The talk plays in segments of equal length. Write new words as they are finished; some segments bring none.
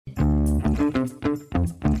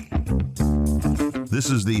This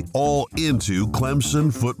is the All Into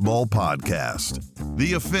Clemson Football Podcast,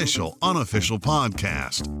 the official, unofficial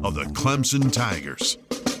podcast of the Clemson Tigers.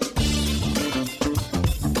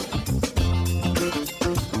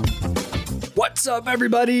 What's up,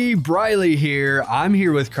 everybody? Briley here. I'm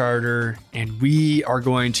here with Carter, and we are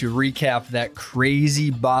going to recap that crazy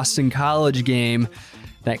Boston College game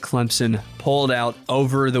that Clemson pulled out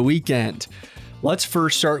over the weekend. Let's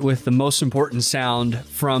first start with the most important sound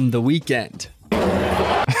from the weekend.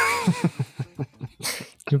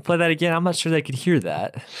 Can you play that again? I'm not sure they could hear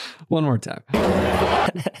that. One more time. I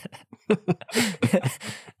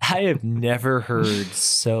have never heard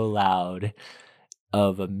so loud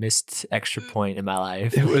of a missed extra point in my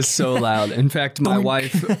life. It was so loud. In fact, my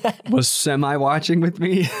wife was semi-watching with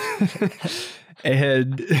me.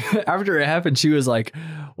 And after it happened, she was like,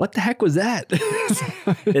 what the heck was that?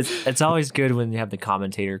 It's always good when you have the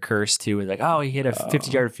commentator curse too. It's like, oh, he hit a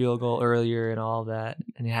 50-yard field goal earlier and all that.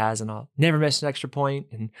 And he has and all. Never missed an extra point.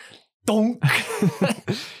 And donk.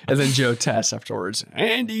 And then Joe Tess afterwards.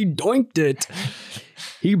 And he doinked it.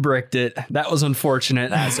 He bricked it. That was unfortunate.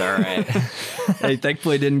 That's all right. Hey,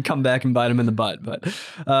 thankfully it didn't come back and bite him in the butt. But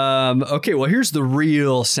okay, well, here's the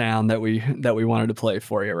real sound that we wanted to play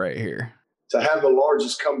for you right here. To have the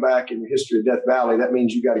largest comeback in the history of Death Valley, that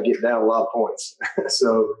means you got to get down a lot of points.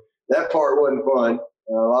 So that part wasn't fun.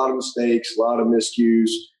 A lot of mistakes, a lot of miscues.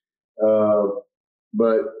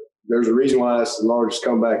 But there's a reason why it's the largest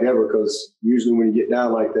comeback ever, because usually when you get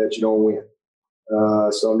down like that, you don't win.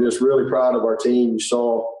 So I'm just really proud of our team. You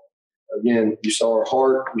saw our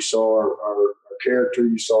heart, you saw our character,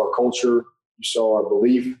 you saw our culture, you saw our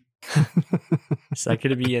belief. Is that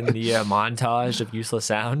going to be in the montage of useless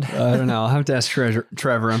sound? I don't know. I'll have to ask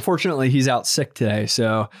Trevor. Unfortunately, he's out sick today,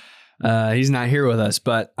 so he's not here with us,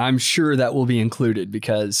 but I'm sure that will be included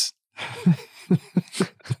because,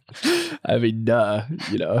 I mean,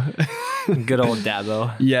 you know. Good old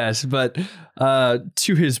Dabo. Yes, but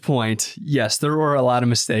to his point, yes, there were a lot of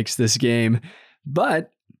mistakes this game,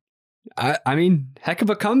 but I mean, heck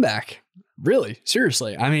of a comeback. Really,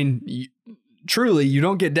 seriously. I mean, truly, you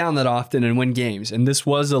don't get down that often and win games. And this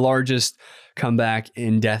was the largest comeback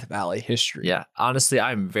in Death Valley history. Yeah, honestly,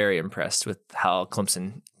 I'm very impressed with how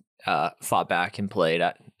Clemson fought back and played.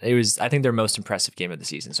 It was, I think, their most impressive game of the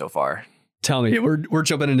season so far. Tell me, we're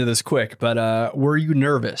jumping into this quick, but were you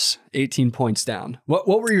nervous? 18 points down. What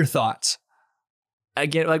were your thoughts?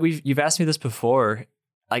 Again, like you've asked me this before.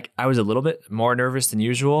 Like, I was a little bit more nervous than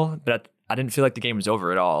usual, but I didn't feel like the game was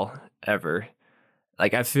over at all, ever.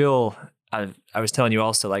 Like, I was telling you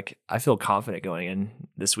also, like, I feel confident going in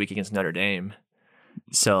this week against Notre Dame.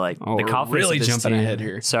 So, like, the confidence really of this jumping team, ahead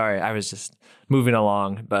here. Sorry, I was just moving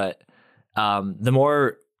along. But the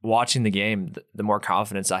more watching the game, the more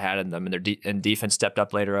confidence I had in them, and their defense stepped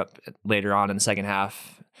up later on in the second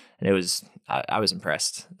half, and it was I was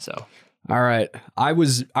impressed. So, all right, I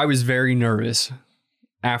was very nervous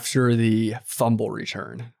after the fumble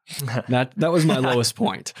return. That was my lowest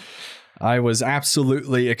point. I was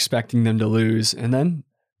absolutely expecting them to lose, and then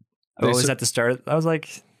was at the start. I was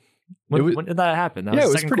like, when did that happen? That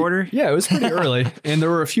was the second quarter? Yeah, it was pretty early, and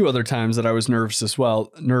there were a few other times that I was nervous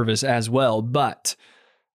as well. But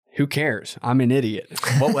who cares? I'm an idiot.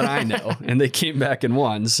 What would I know? And they came back and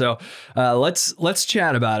won. So let's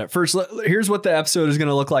chat about it. First, here's what the episode is going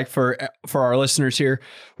to look like for our listeners here.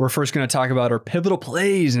 We're first going to talk about our pivotal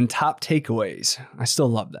plays and top takeaways. I still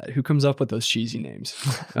love that. Who comes up with those cheesy names?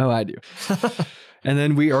 Oh, I do. And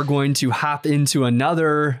then we are going to hop into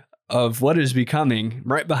another of what is becoming,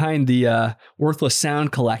 right behind the Worthless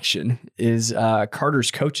Sound collection, is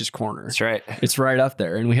Carter's Coach's Corner. That's right. It's right up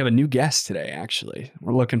there. And we have a new guest today, actually.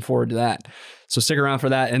 We're looking forward to that. So stick around for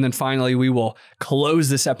that. And then finally, we will close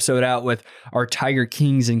this episode out with our Tiger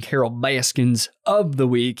Kings and Carol Baskins of the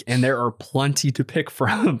week. And there are plenty to pick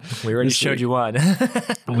from. We already showed you one.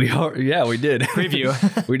 We did.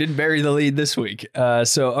 Preview. We didn't bury the lead this week.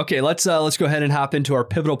 So, okay, let's go ahead and hop into our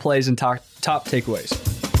pivotal plays and top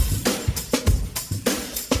takeaways.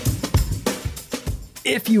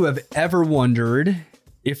 If you have ever wondered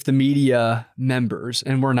if the media members,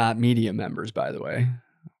 and we're not media members, by the way,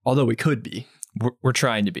 although we could be. We're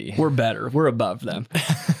trying to be. We're better. We're above them.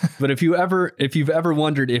 But if you've ever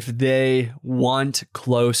wondered if they want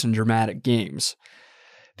close and dramatic games,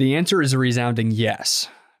 the answer is a resounding yes,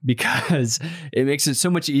 because it makes it so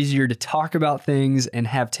much easier to talk about things and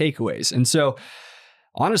have takeaways. And so,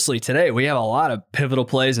 honestly, today we have a lot of pivotal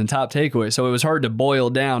plays and top takeaways. So it was hard to boil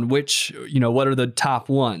down what are the top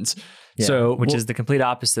ones. Yeah, so which is the complete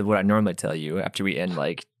opposite of what I normally tell you after we end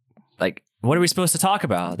like what are we supposed to talk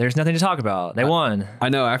about? There's nothing to talk about. They won. I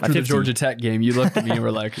know. After the Georgia Tech game, you looked at me and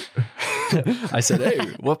were like, I said, hey,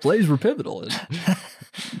 what plays were pivotal? And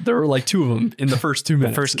there were like 2 of them in the first 2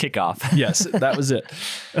 minutes. The first kickoff. Yes, that was it.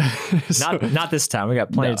 Not this time. We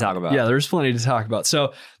got plenty to talk about. Yeah, there's plenty to talk about.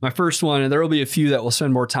 So my first one, and there will be a few that we'll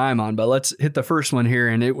spend more time on, but let's hit the first one here.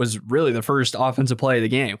 And it was really the first offensive play of the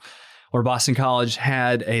game where Boston College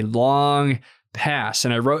had a long pass.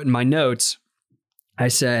 And I wrote in my notes, I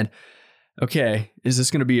said, okay, is this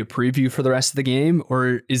going to be a preview for the rest of the game,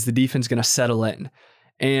 or is the defense going to settle in?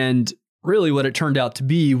 And really what it turned out to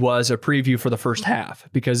be was a preview for the first half,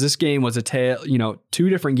 because this game was a tale, 2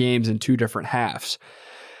 different games in 2 different halves.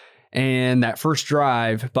 And that first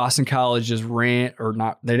drive, Boston College just ran, or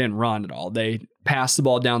not, they didn't run at all. They passed the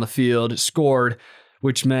ball down the field, scored,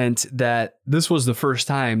 which meant that this was the first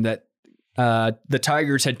time that the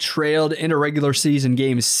Tigers had trailed in a regular season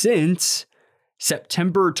game since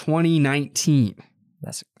September 2019.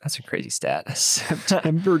 That's a crazy stat.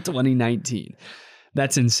 September 2019.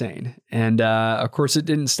 That's insane. And of course, it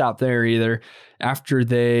didn't stop there either.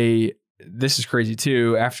 This is crazy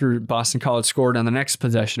too, after Boston College scored on the next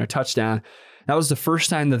possession, a touchdown, that was the first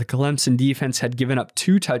time that the Clemson defense had given up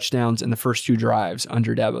 2 touchdowns in the first 2 drives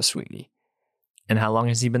under Dabo Swinney. And how long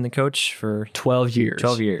has he been the coach? For 12 years.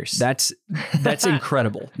 12 years. That's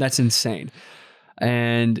incredible. That's insane.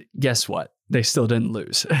 And guess what? They still didn't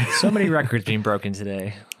lose. So many records being broken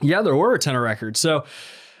today. Yeah, there were a ton of records. So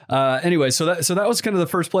anyway, so that was kind of the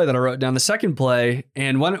first play that I wrote down. The second play,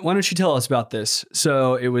 and why don't you tell us about this?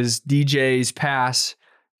 So it was DJ's pass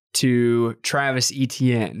to Travis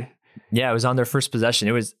Etienne. Yeah, it was on their first possession.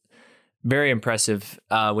 It was very impressive.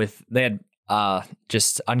 They had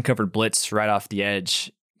just uncovered blitz right off the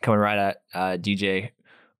edge, coming right at DJ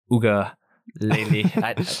Uga. Lately,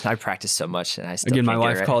 I practice so much, and I still again. Can't My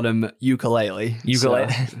wife right. called him ukulele.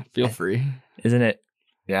 Ukulele, so feel free, isn't it?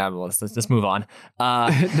 Yeah, well, let's move on.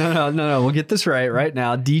 No. We'll get this right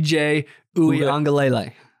now. DJ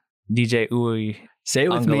Uiagalelei. DJ Uiagalelei. Say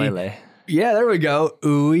it with me. Yeah, there we go.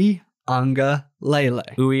 Uiagalelei.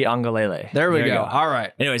 Uiagalelei. There we go. All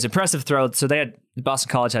right. Anyways, impressive throw. So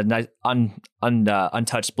Boston College had nice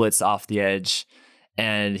untouched blitz off the edge,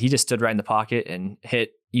 and he just stood right in the pocket and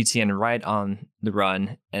hit Etienne right on the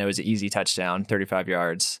run, and it was an easy touchdown, 35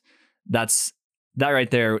 yards. That right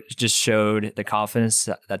there just showed the confidence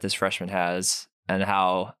that this freshman has, and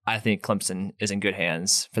how I think Clemson is in good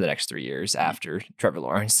hands for the next 3 years after Trevor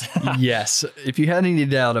Lawrence. Yes. If you had any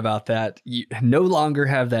doubt about that, you no longer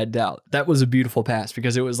have that doubt. That was a beautiful pass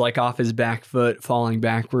because it was like off his back foot, falling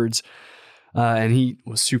backwards. And he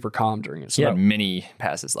was super calm during it. So he had many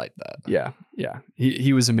passes like that. Yeah.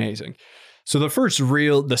 He was amazing. So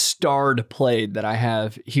the starred play that I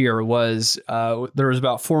have here was there was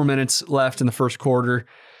about 4 minutes left in the first quarter,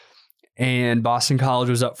 and Boston College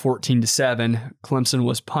was up 14-7. Clemson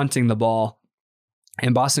was punting the ball,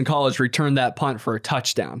 and Boston College returned that punt for a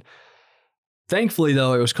touchdown. Thankfully,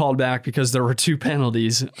 though, it was called back because there were 2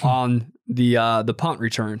 penalties on the punt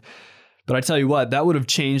return. But I tell you what, that would have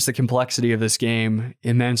changed the complexity of this game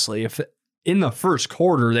immensely. If in the first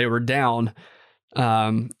quarter they were down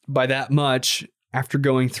by that much after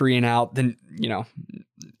going 3 and out, then,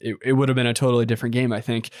 it would have been a totally different game, I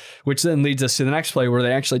think, which then leads us to the next play where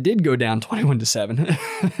they actually did go down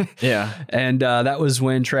 21-7. Yeah. And that was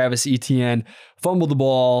when Travis Etienne fumbled the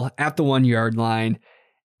ball at the 1 yard line,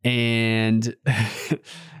 and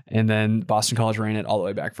then Boston College ran it all the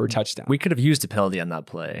way back for a touchdown. We could have used a penalty on that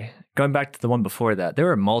play. Going back to the one before that, there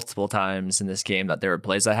were multiple times in this game that there were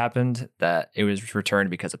plays that happened that it was returned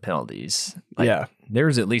because of penalties. There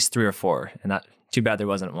was at least 3 or 4, and that too bad there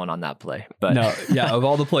wasn't one on that play. But no, yeah, of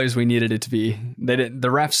all the plays we needed it to be, they didn't. The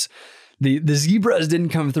refs, the zebras didn't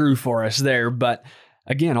come through for us there. But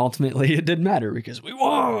again, ultimately, it didn't matter because we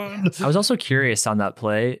won. I was also curious on that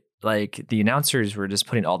play. Like, the announcers were just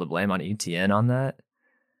putting all the blame on Etienne on that,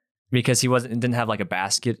 because he didn't have like a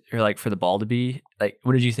basket or like for the ball to be. Like,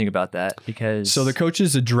 what did you think about that? Because so the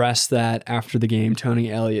coaches addressed that after the game.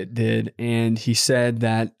 Tony Elliott did, and he said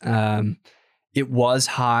that it was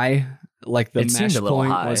high, like the mesh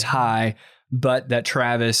point was high, but that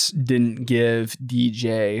Travis didn't give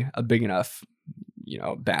DJ a big enough,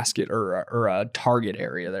 basket or a target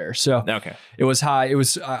area there. So okay, it was high. It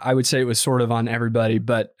was, I would say it was sort of on everybody,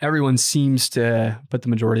 but everyone seems to put the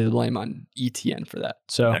majority of the blame on Etienne for that.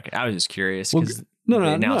 So okay, I was just curious because the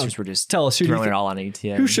announcers were just tell us throwing it all on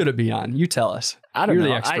Etienne. Who should it be on? You tell us. I don't know.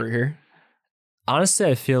 You're the expert here. Honestly,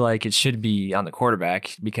 I feel like it should be on the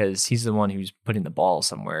quarterback because he's the one who's putting the ball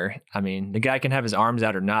somewhere. I mean, the guy can have his arms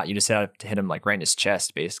out or not. You just have to hit him like right in his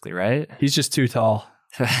chest, basically, right? He's just too tall.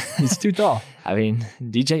 He's too tall. I mean,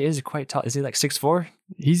 DJ is quite tall. Is he like 6'4"?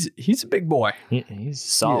 He's a big boy. He's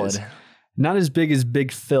solid. Not as big as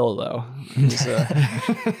Big Phil, though.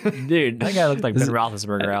 Dude, that guy looked like Ben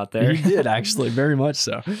Roethlisberger out there. He did, actually, very much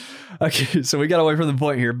so. Okay, so we got away from the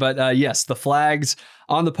point here. But yes, the flags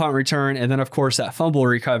on the punt return, and then, of course, that fumble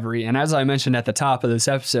recovery. And as I mentioned at the top of this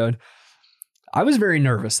episode, I was very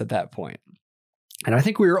nervous at that point. And I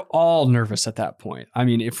think we were all nervous at that point. I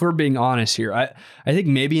mean, if we're being honest here, I think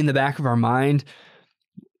maybe in the back of our mind,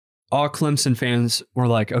 all Clemson fans were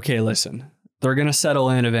like, okay, listen, they're going to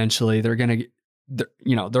settle in eventually. They're going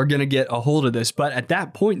to get a hold of this. But at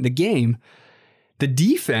that point in the game, the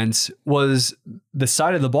defense was the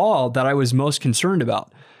side of the ball that I was most concerned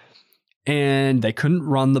about. And they couldn't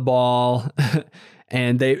run the ball.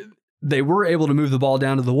 And they were able to move the ball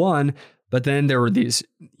down to the one. But then there were these,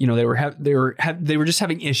 they were just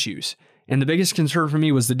having issues. And the biggest concern for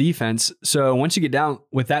me was the defense. So once you get down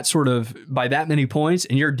with that sort of, by that many points,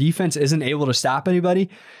 and your defense isn't able to stop anybody,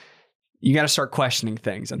 you got to start questioning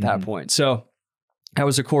things at that point. So I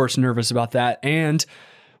was, of course, nervous about that. And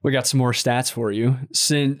we got some more stats for you.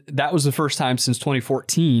 That was the first time since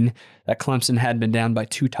 2014 that Clemson had been down by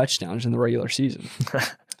 2 touchdowns in the regular season.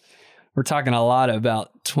 We're talking a lot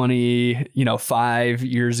about 5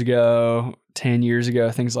 years ago, 10 years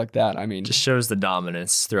ago, things like that. I mean, just shows the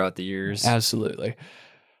dominance throughout the years. Absolutely.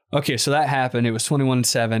 Okay, so that happened. It was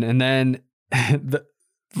 21-7. And then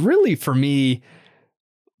really for me,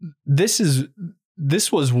 this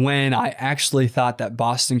was when I actually thought that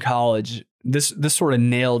Boston College, this sort of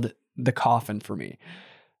nailed the coffin for me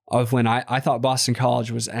of when I thought Boston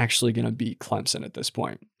College was actually going to beat Clemson at this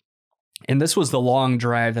point. And this was the long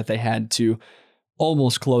drive that they had to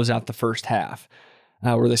almost close out the first half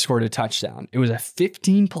where they scored a touchdown. It was a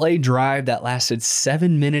 15-play drive that lasted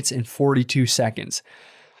 7 minutes and 42 seconds.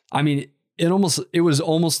 I mean, it was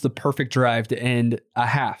almost the perfect drive to end a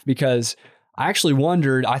half because I actually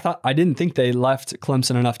wondered, I didn't think they left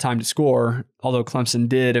Clemson enough time to score, although Clemson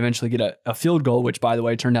did eventually get a field goal, which, by the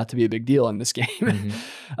way, turned out to be a big deal in this game.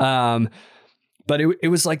 Mm-hmm. But it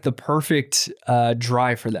was like the perfect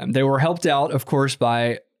drive for them. They were helped out, of course,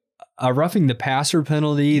 by a roughing the passer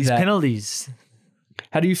penalty. These penalties.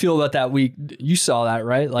 How do you feel about that week? You saw that,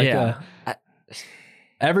 right? Like, yeah.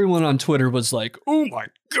 Everyone on Twitter was like, oh my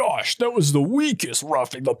gosh, that was the weakest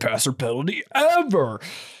roughing the passer penalty ever.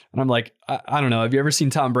 And I'm like, I don't know. Have you ever seen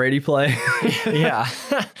Tom Brady play? Yeah.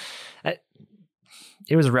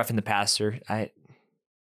 It was a roughing the passer. I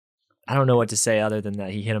don't know what to say other than that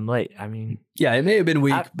he hit him late. I mean, yeah, it may have been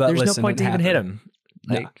weak, but there's listen, no point to even hit him.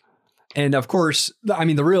 Like, yeah. And of course, I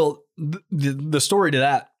mean, the story to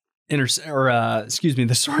that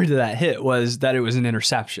the story to that hit was that it was an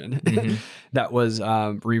interception that was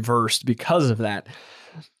reversed because of that.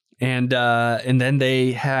 And then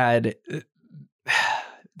they had.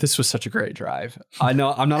 This was such a great drive. I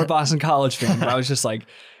know I'm not a Boston College fan, but I was just like,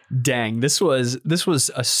 dang, this was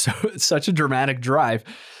such a dramatic drive.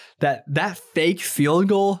 That fake field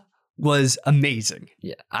goal was amazing.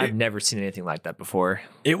 Yeah, I've never seen anything like that before.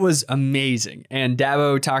 It was amazing. And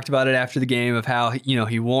Dabo talked about it after the game of how,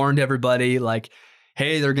 he warned everybody like,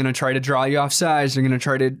 hey, they're going to try to draw you off sides. They're going to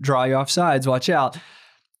try to draw you off sides. Watch out.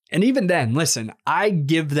 And even then, listen, I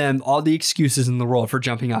give them all the excuses in the world for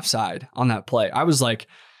jumping offside on that play. I was like,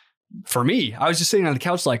 for me, I was just sitting on the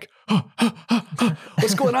couch like,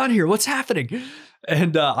 what's going on here? What's happening?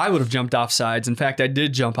 And I would have jumped off sides. In fact, I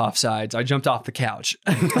did jump off sides. I jumped off the couch.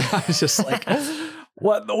 I was just like,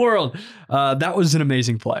 what in the world? That was an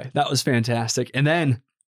amazing play. That was fantastic. And then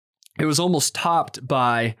it was almost topped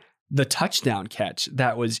by the touchdown catch.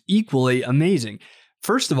 That was equally amazing.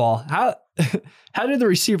 First of all, how did the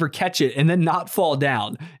receiver catch it and then not fall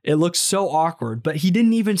down? It looks so awkward, but he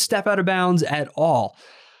didn't even step out of bounds at all.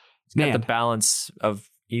 It's got the balance of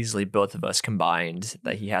easily both of us combined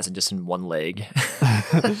that he hasn't just in one leg.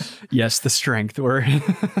 Yes, the strength. We're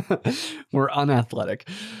unathletic.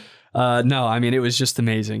 No, I mean, it was just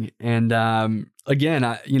amazing. And again,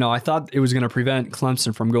 I thought it was going to prevent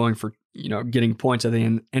Clemson from going for, getting points at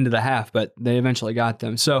the end of the half, but they eventually got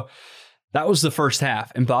them. So that was the first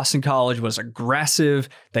half. And Boston College was aggressive.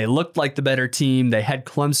 They looked like the better team. They had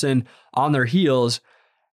Clemson on their heels.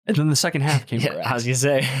 And then the second half came around. I was going to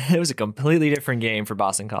say, it was a completely different game for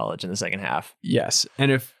Boston College in the second half. Yes. And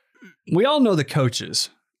if we all know the coaches,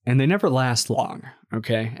 and they never last long,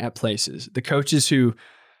 okay, at places. The coaches who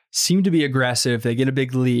seem to be aggressive, they get a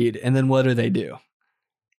big lead, and then what do?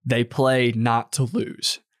 They play not to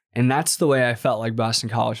lose. And that's the way I felt like Boston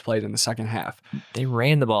College played in the second half. They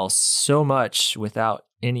ran the ball so much without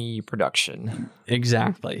any production.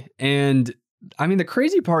 Exactly. And I mean, the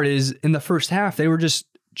crazy part is in the first half, they were just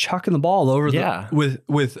chucking the ball over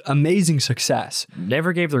with amazing success.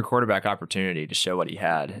 Never gave their quarterback opportunity to show what he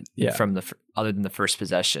had from other than the first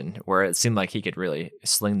possession, where it seemed like he could really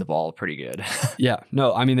sling the ball pretty good. Yeah,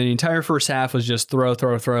 no, I mean, the entire first half was just throw,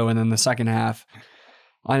 and then the second half,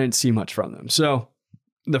 I didn't see much from them. So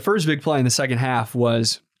the first big play in the second half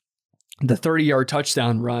was the 30-yard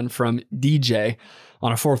touchdown run from DJ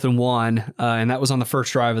on a 4th and 1, and that was on the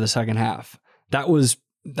first drive of the second half.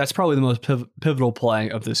 That's probably the most pivotal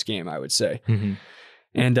play of this game, I would say. Mm-hmm.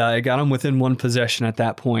 And it got them within one possession at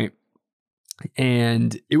that point.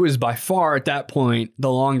 And it was by far at that point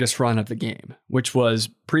the longest run of the game, which was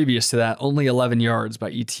previous to that only 11 yards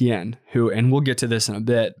by Etienne, and we'll get to this in a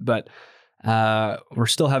bit, but we're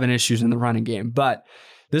still having issues in the running game. But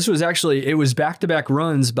this was it was back-to-back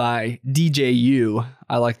runs by DJU.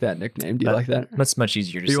 I like that nickname. Do you like that? That's much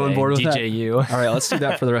easier to say. Are you on board with DJU? All right, let's do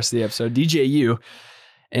that for the rest of the episode. DJU.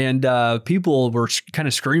 And people were kind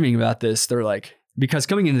of screaming about this. They're like, because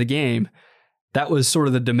coming into the game, that was sort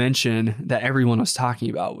of the dimension that everyone was talking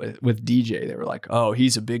about with DJ. They were like, oh,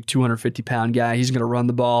 he's a big 250-pound guy. He's going to run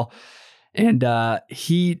the ball. And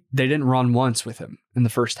they didn't run once with him in the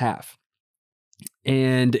first half.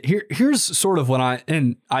 And here's sort of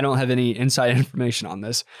and I don't have any inside information on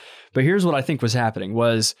this, but here's what I think was happening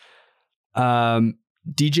was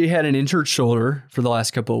DJ had an injured shoulder for the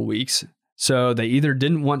last couple of weeks. So they either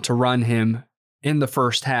didn't want to run him in the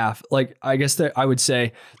first half. Like, I guess I would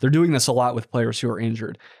say they're doing this a lot with players who are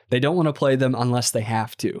injured. They don't want to play them unless they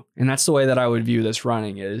have to. And that's the way that I would view this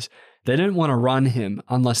running is they didn't want to run him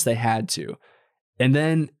unless they had to. And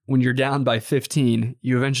then when you're down by 15,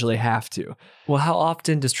 you eventually have to. Well, how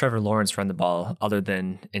often does Trevor Lawrence run the ball other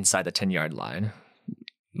than inside the 10-yard line?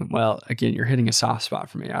 Well, again, you're hitting a soft spot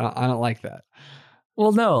for me. I don't like that.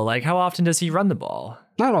 Well, no. Like, how often does he run the ball?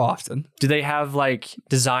 Not often. Do they have, like,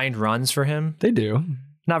 designed runs for him? They do.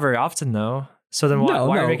 Not very often, though. So then why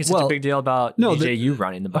are you making such a big deal about DJU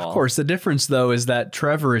running the ball? Of course. The difference, though, is that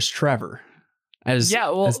Trevor is Trevor. As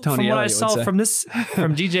Tony from what Elliott I saw would say.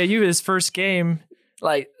 from DJU, his first game,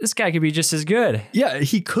 like, this guy could be just as good. Yeah,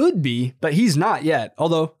 he could be, but he's not yet.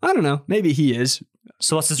 Although, I don't know, maybe he is.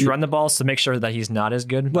 So let's just run the ball to make sure that he's not as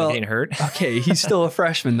good by getting hurt. Okay, he's still a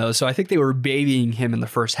freshman, though, so I think they were babying him in the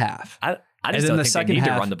first half. I just don't think they need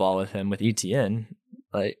to run the ball with him with Etienne.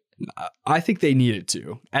 Like, I think they needed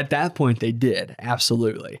to. At that point, they did.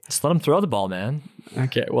 Absolutely. Just let him throw the ball, man.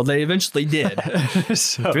 Okay, well, they eventually did.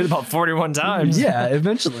 Threw the ball 41 times. Yeah,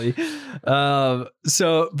 eventually. But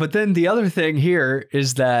then the other thing here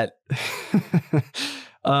is that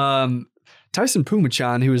Tyson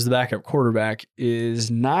Pumachan, who is the backup quarterback,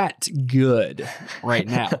 is not good right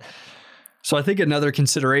now. So I think another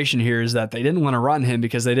consideration here is that they didn't want to run him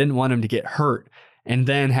because they didn't want him to get hurt and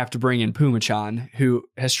then have to bring in Pumachan, who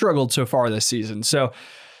has struggled so far this season. So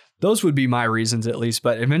those would be my reasons, at least.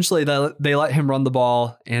 But eventually they let him run the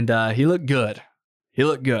ball, and he looked good.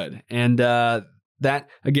 And that,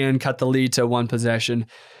 again, cut the lead to one possession.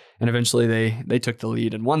 And eventually they took the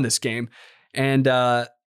lead and won this game. And the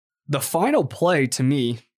final play to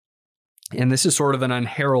me, and this is sort of an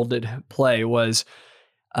unheralded play, was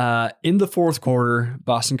in the fourth quarter.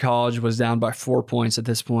 Boston College was down by 4 points at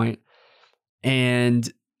this point. And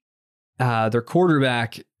their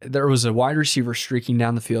quarterback, there was a wide receiver streaking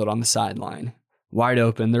down the field on the sideline, wide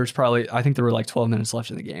open. I think there were like 12 minutes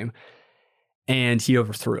left in the game. And he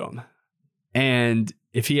overthrew him. And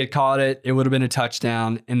if he had caught it, it would have been a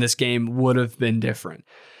touchdown, and this game would have been different.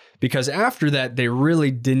 Because after that, they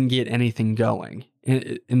really didn't get anything going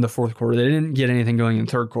in the fourth quarter. They didn't get anything going in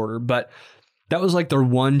the third quarter, but that was like their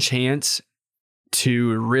one chance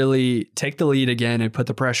to really take the lead again and put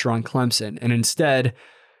the pressure on Clemson. And instead,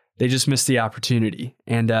 they just missed the opportunity,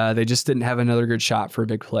 and they just didn't have another good shot for a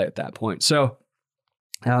big play at that point. So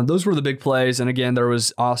those were the big plays. And again, there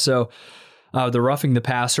was also the roughing the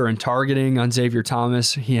passer and targeting on Xavier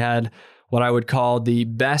Thomas. He had what I would call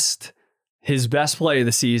his best play of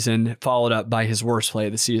the season, followed up by his worst play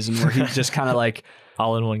of the season, where he just kind of like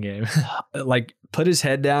all in one game, like put his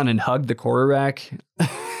head down and hugged the quarterback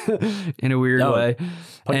in a weird way.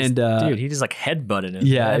 And dude, he just like headbutted him.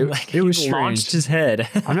 Yeah, it was strange. Launched his head.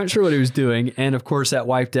 I'm not sure what he was doing, and of course that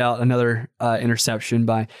wiped out another interception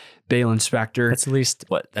by Balen Spector.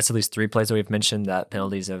 That's at least 3 plays that we've mentioned that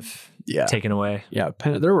penalties have taken away. Yeah,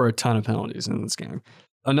 there were a ton of penalties in this game.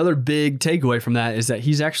 Another big takeaway from that is that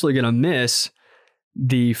he's actually going to miss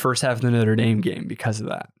the first half of the Notre Dame game because of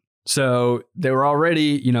that. So they were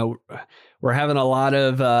already, we're having a lot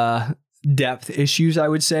of depth issues, I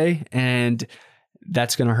would say, and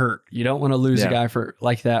that's going to hurt. You don't want to lose a guy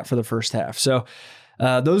like that for the first half. So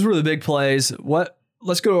those were the big plays.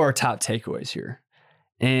 Let's go to our top takeaways here.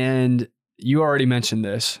 And you already mentioned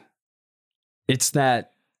this. It's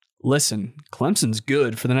that, listen, Clemson's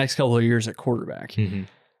good for the next couple of years at quarterback.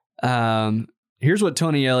 Here's what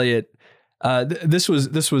Tony Elliott, this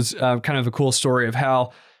was kind of a cool story of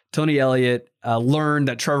how Tony Elliott learned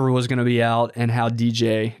that Trevor was going to be out and how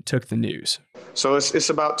DJ took the news. So it's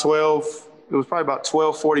about 12. It was probably about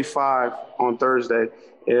 12:45 on Thursday.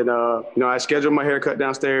 And, I scheduled my haircut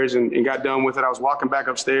downstairs and got done with it. I was walking back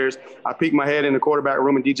upstairs. I peeked my head in the quarterback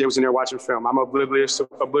room, and DJ was in there watching film. I'm oblivious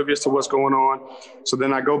to what's going on. So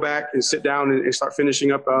then I go back and sit down and start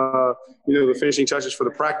finishing up, the finishing touches for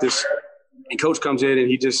the practice. And coach comes in and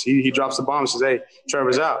he drops the bomb and says, "Hey,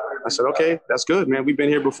 Trevor's out." I said, "Okay, that's good, man. We've been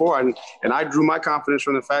here before." And I drew my confidence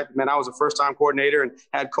from the fact that, man, I was a first-time coordinator and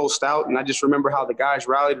had Cole Stout. And I just remember how the guys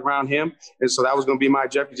rallied around him. And so that was going to be my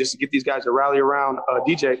objective, just to get these guys to rally around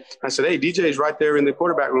DJ. And I said, "Hey, DJ's right there in the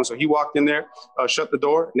quarterback room." So he walked in there, shut the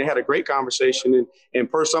door, and they had a great conversation.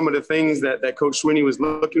 And per some of the things that Coach Swinney was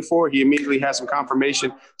looking for, he immediately had some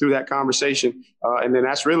confirmation through that conversation. And then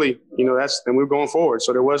that's really, then we're going forward.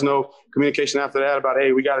 So there was no communication after that about,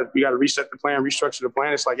 hey, we got to reset the plan, restructure the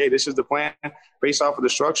plan. It's like, hey, this is the plan based off of the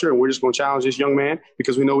structure, and we're just going to challenge this young man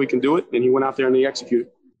because we know we can do it. And he went out there and he executed.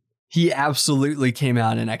 He absolutely came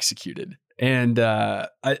out and executed. And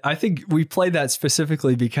I think we played that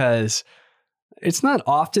specifically because it's not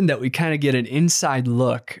often that we kind of get an inside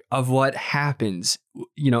look of what happens,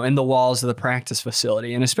 in the walls of the practice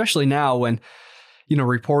facility. And especially now when,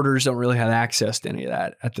 reporters don't really have access to any of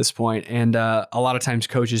that at this point. And a lot of times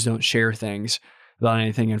coaches don't share things about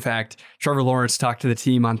anything. In fact, Trevor Lawrence talked to the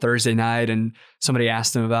team on Thursday night and somebody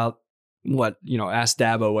asked him about asked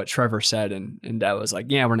Dabo what Trevor said. And Dabo was like,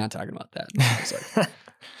 "Yeah, we're not talking about that." I was like,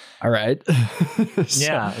 all right.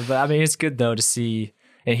 Yeah. But I mean, it's good though to see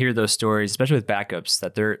and hear those stories, especially with backups,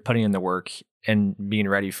 that they're putting in the work and being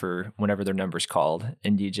ready for whenever their number's called.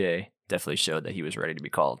 And DJ definitely showed that he was ready to be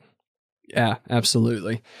called. Yeah,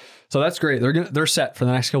 absolutely. So that's great. They're set for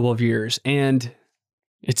the next couple of years. And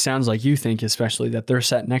it sounds like you think especially that they're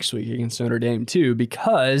set next week against Notre Dame too,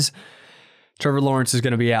 because Trevor Lawrence is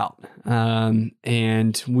going to be out.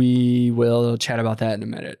 And we will chat about that in a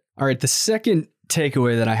minute. All right, the second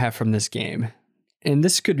takeaway that I have from this game, and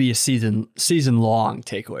this could be a season-long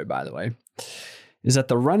takeaway, by the way, is that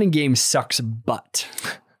the running game sucks butt.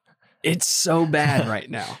 It's so bad right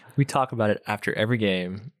now. We talk about it after every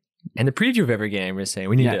game. And the preview of every game is saying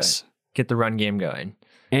we need to get the run game going.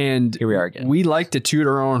 And here we are again. We like to toot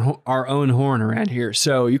our own horn around here.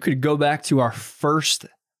 So you could go back to our first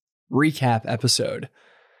recap episode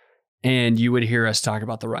and you would hear us talk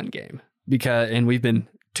about the run game and we've been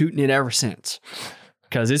tooting it ever since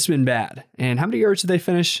because it's been bad. And how many yards did they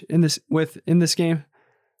finish in this game?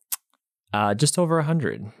 Just over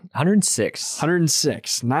 100, 106.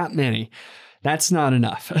 106, not many. That's not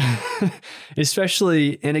enough, especially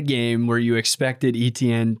in a game where you expected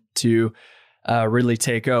Etienne to really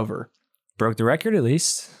take over. Broke the record at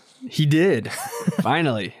least. He did.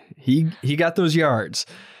 Finally, he got those yards.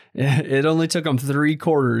 It only took him 3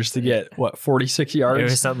 quarters to get 46 yards? It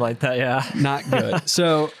was something like that, yeah. Not good.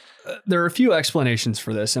 So there are a few explanations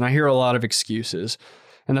for this, and I hear a lot of excuses.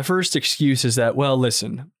 And the first excuse is that, well,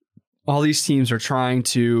 listen, all these teams are trying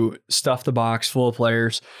to stuff the box full of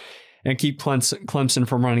players and keep Clemson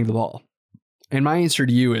from running the ball. And my answer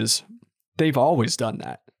to you is they've always done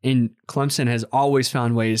that. And Clemson has always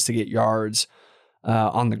found ways to get yards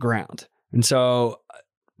on the ground. And so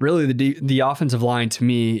really the offensive line to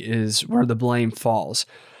me is where the blame falls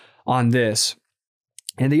on this.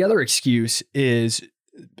 And the other excuse is,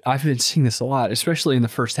 I've been seeing this a lot, especially in the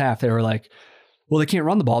first half. They were like, well, they can't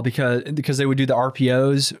run the ball because they would do the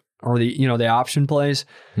RPOs or the option plays.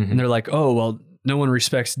 Mm-hmm. And they're like, oh, well, no one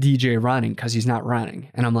respects DJ running because he's not running.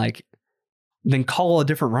 And I'm like, then call a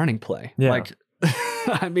different running play. Yeah. Like,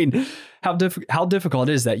 I mean, how difficult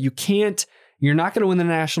is that? You're not going to win the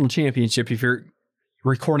national championship if you're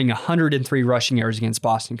recording 103 rushing yards against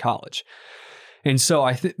Boston College. And so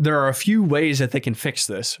I think there are a few ways that they can fix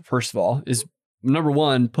this. First of all, is number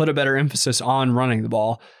one, put a better emphasis on running the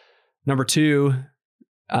ball. Number two,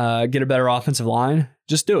 get a better offensive line.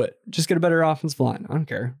 Just do it. Just get a better offensive line. I don't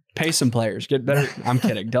care. Pay some players. Get better. I'm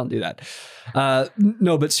kidding. Don't do that.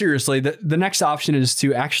 No, but seriously, the next option is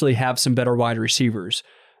to actually have some better wide receivers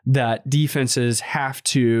that defenses have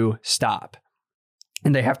to stop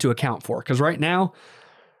and they have to account for. Because right now,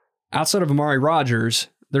 outside of Amari Rodgers,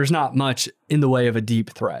 there's not much in the way of a deep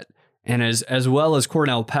threat. And as well as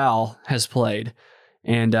Cornell Powell has played,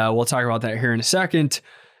 and we'll talk about that here in a second,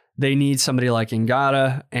 they need somebody like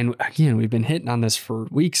Ngata. And again, we've been hitting on this for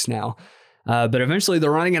weeks now. But eventually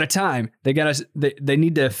they're running out of time. They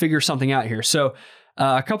need to figure something out here. So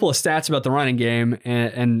A couple of stats about the running game.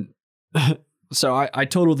 And so I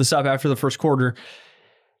totaled this up after the first quarter.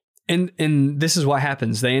 And this is what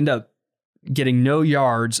happens. They end up getting no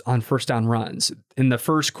yards on first down runs. In the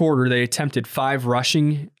first quarter, they attempted 5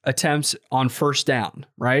 rushing attempts on first down,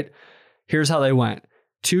 right? Here's how they went.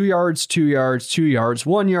 2 yards, 2 yards, 2 yards,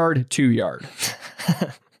 1 yard, 2 yard.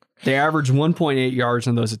 They averaged 1.8 yards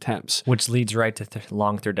on those attempts. Which leads right to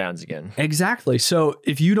long third downs again. Exactly. So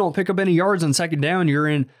if you don't pick up any yards on second down, you're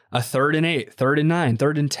in a 3rd and 8, 3rd and 9,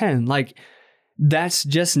 3rd and 10. Like, that's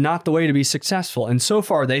just not the way to be successful. And so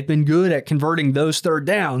far, they've been good at converting those third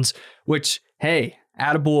downs, which, hey,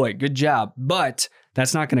 attaboy, good job. But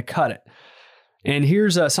that's not going to cut it. And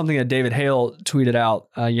here's something that David Hale tweeted out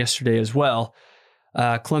yesterday as well.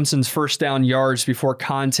 Clemson's first down yards before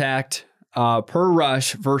contact per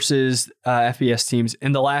rush versus FBS teams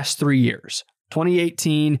in the last 3 years.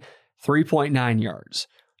 2018, 3.9 yards.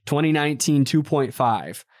 2019,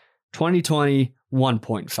 2.5. 2020,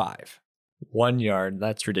 1.5. 1 yard.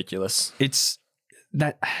 That's ridiculous. That's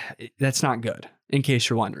not good. In case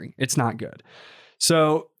you're wondering, it's not good.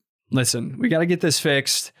 So listen, we got to get this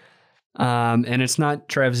fixed. And it's not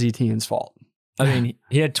Travis Etienne's fault. I mean,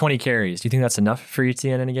 he had 20 carries. Do you think that's enough for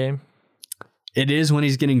Etienne in a game? It is when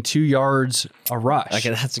he's getting 2 yards a rush. Okay,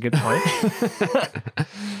 that's a good point.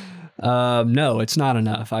 No, it's not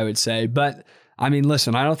enough, I would say. But I mean,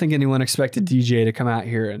 listen, I don't think anyone expected DJ to come out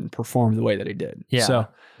here and perform the way that he did. Yeah. So,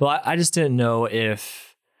 well, I just didn't know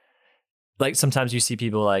if, like, sometimes you see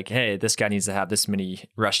people like, hey, this guy needs to have this many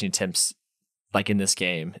rushing attempts, like in this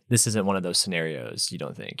game. This isn't one of those scenarios, you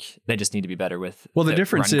don't think? They just need to be better with the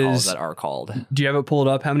difference run calls is that are called. Do you have it pulled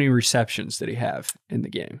up? How many receptions did he have in the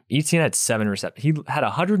game? Etienne had 7 receptions. He had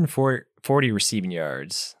 140 receiving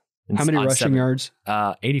yards. How many rushing yards?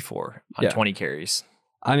 84 on 20 carries.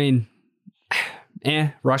 I mean,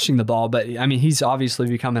 rushing the ball, but I mean, he's obviously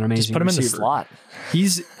become an amazing Just put him receiver. in the slot.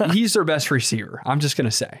 He's their best receiver. I'm just going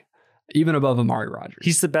to say, even above Amari Rodgers.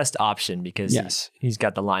 He's the best option because he's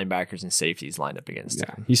got the linebackers and safeties lined up against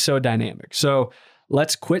him. He's so dynamic. So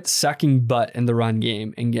let's quit sucking butt in the run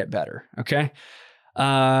game and get better. Okay.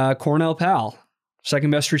 Cornell Powell,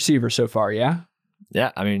 second best receiver so far. Yeah.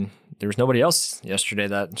 Yeah. I mean, there was nobody else yesterday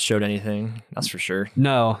that showed anything. That's for sure.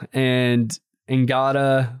 No. And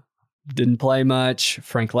Ngata didn't play much.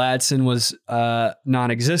 Frank Ladson was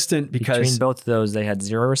non-existent because between both of those, they had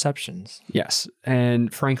 0 receptions. Yes.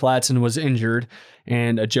 And Frank Ladson was injured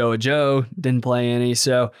and Ajo didn't play any.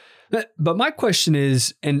 So, but my question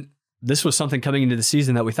is, and this was something coming into the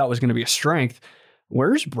season that we thought was going to be a strength.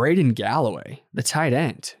 Where's Braden Galloway, the tight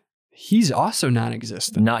end? He's also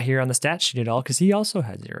non-existent. Not here on the stat sheet at all because he also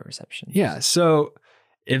had 0 receptions. Yeah. So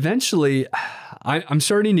eventually, I'm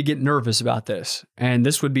starting to get nervous about this. And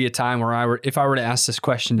this would be a time where if I were to ask this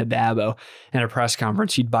question to Dabo in a press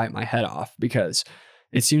conference, he'd bite my head off because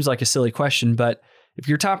it seems like a silly question. But if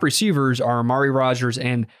your top receivers are Amari Rodgers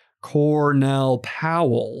and Cornell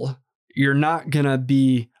Powell, you're not going to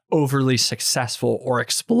be overly successful or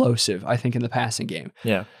explosive, I think, in the passing game.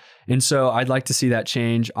 Yeah. And so I'd like to see that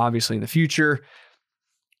change, obviously, in the future.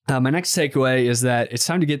 My next takeaway is that it's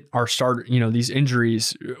time to get our starter, these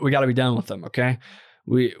injuries, we got to be done with them, okay?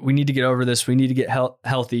 We need to get over this. We need to get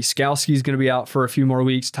healthy. Skalski's going to be out for a few more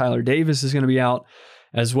weeks. Tyler Davis is going to be out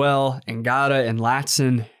as well. Ngata and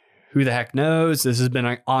Ladson, who the heck knows? This has been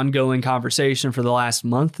an ongoing conversation for the last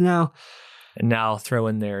month now. And now throw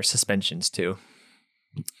in their suspensions too.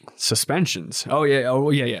 Suspensions. Oh,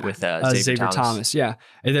 yeah. With Xavier Thomas. Yeah.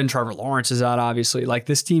 And then Trevor Lawrence is out, obviously. Like,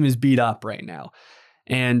 this team is beat up right now.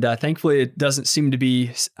 And thankfully, it doesn't seem to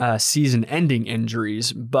be season-ending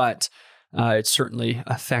injuries, but it's certainly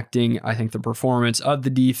affecting, I think, the performance of the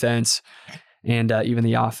defense and even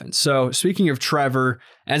the offense. So speaking of Trevor,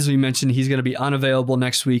 as we mentioned, he's going to be unavailable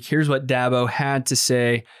next week. Here's what Dabo had to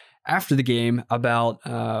say after the game about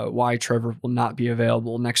why Trevor will not be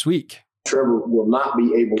available next week. Trevor will not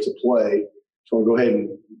be able to play. So I'll go ahead and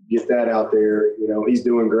get that out there. He's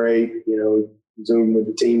doing great. Zoomed with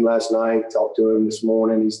the team last night, talked to him this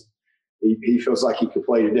morning. He feels like he could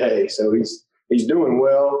play today. So he's doing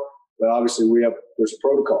well, but obviously there's a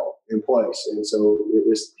protocol in place. And so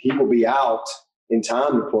he will be out in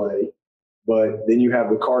time to play, but then you have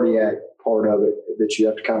the cardiac part of it that you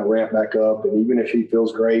have to kind of ramp back up. And even if he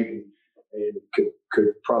feels great and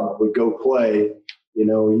could probably go play,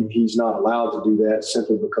 he's not allowed to do that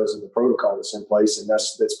simply because of the protocol that's in place. And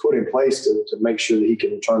that's put in place to make sure that he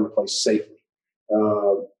can return to play safely.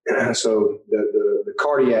 So the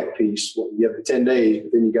cardiac piece, you have the 10 days,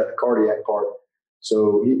 but then you got the cardiac part.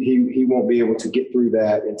 So he won't be able to get through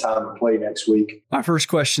that in time to play next week. My first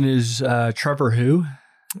question is, Trevor who?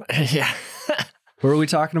 Yeah. What are we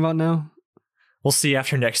talking about now? We'll see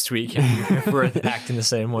after next week if we're acting the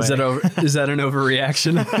same way. Is that an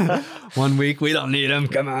overreaction? 1 week, we don't need him.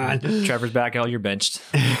 Come on. Trevor's back out, you're benched.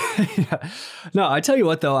 Yeah. No, I tell you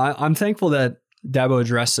what, though, I'm thankful that Dabo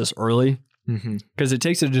addressed this early because it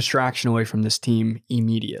takes a distraction away from this team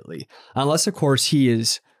immediately. Unless, of course, he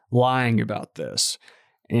is lying about this.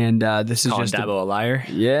 And this is Calling just Dabo a liar?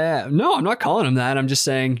 Yeah. No, I'm not calling him that. I'm just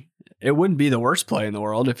saying it wouldn't be the worst play in the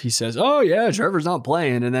world if he says, oh, yeah, Trevor's not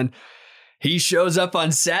playing. And then he shows up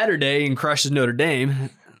on Saturday and crushes Notre Dame.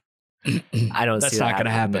 I don't That's see not that going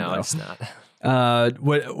to happen. No, though. it's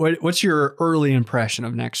not. What's your early impression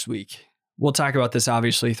of next week? We'll talk about this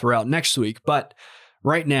obviously throughout next week, but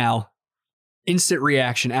right now, instant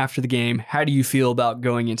reaction after the game. How do you feel about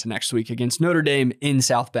going into next week against Notre Dame in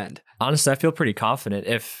South Bend? Honestly, I feel pretty confident.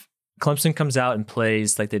 If Clemson comes out and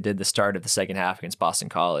plays like they did the start of the second half against Boston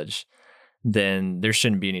College, then there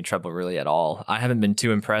shouldn't be any trouble really at all. I haven't been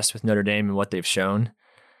too impressed with Notre Dame and what they've shown.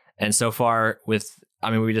 And so far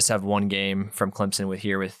we just have one game from Clemson with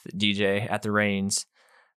DJ at the reins,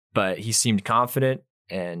 but he seemed confident,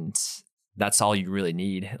 and that's all you really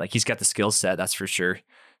need. Like, he's got the skill set, that's for sure.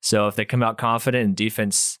 So if they come out confident, and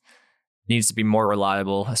defense needs to be more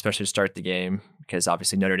reliable, especially to start the game, because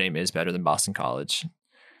obviously Notre Dame is better than Boston College.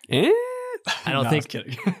 I don't think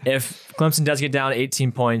if Clemson does get down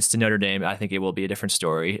 18 points to Notre Dame, I think it will be a different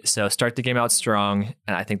story. So start the game out strong,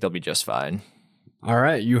 and I think they'll be just fine. All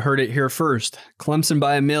right. You heard it here first. Clemson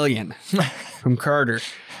by 1 million from Carter.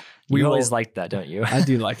 We always liked that, don't you? I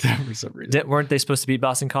do like that for some reason. Weren't they supposed to beat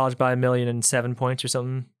Boston College by 1,000,007 points or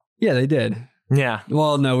something? Yeah, they did. Yeah.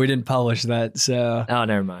 Well, no, we didn't publish that. So. Oh,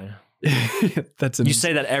 never mind. You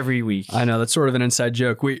say that every week. I know, that's sort of an inside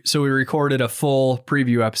joke. We recorded a full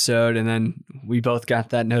preview episode, and then we both got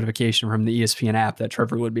that notification from the ESPN app that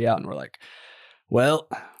Trevor would be out, and we're like, well,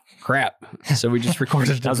 crap. So we just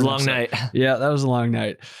recorded. That was a long night. Yeah, that was a long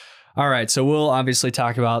night. All right, so we'll obviously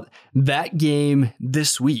talk about that game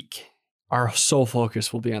this week. Our sole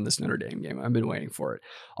focus will be on this Notre Dame game. I've been waiting for it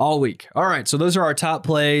all week. All right, so those are our top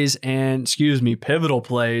plays and, pivotal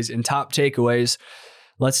plays and top takeaways.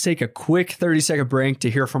 Let's take a quick 30-second break to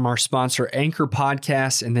hear from our sponsor, Anchor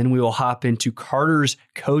Podcasts, and then we will hop into Carter's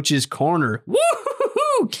Coach's Corner.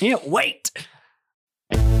 Woo-hoo-hoo! Can't wait!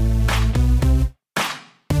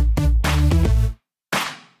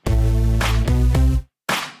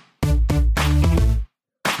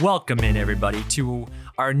 Welcome in, everybody, to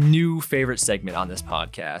our new favorite segment on this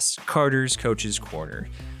podcast, Carter's Coach's Corner.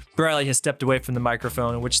 Briley has stepped away from the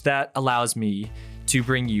microphone, which that allows me to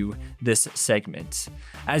bring you this segment.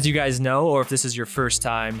 As you guys know, or if this is your first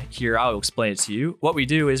time here, I'll explain it to you. What we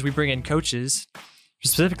do is we bring in coaches.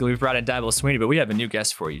 Specifically, we've brought in Dabo Swinney, but we have a new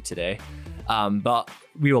guest for you today. But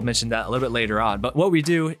we will mention that a little bit later on. But what we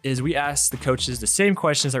do is we ask the coaches the same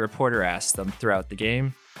questions that reporter asked them throughout the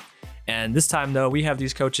game. And this time, though, we have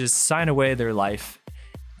these coaches sign away their life,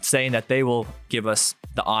 saying that they will give us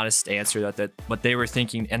the honest answer, that what they were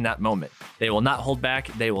thinking in that moment. They will not hold back.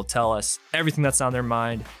 They will tell us everything that's on their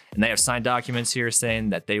mind. And they have signed documents here saying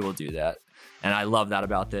that they will do that. And I love that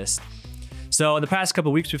about this. So in the past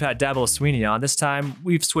couple of weeks, we've had Dabo Swinney on. This time,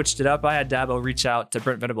 we've switched it up. I had Dabo reach out to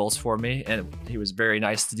Brent Venables for me, and he was very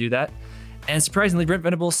nice to do that. And surprisingly, Brent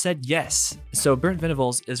Venables said yes. So Brent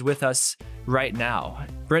Venables is with us right now.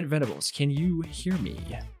 Brent Venables, can you hear me?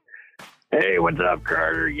 Hey, what's up,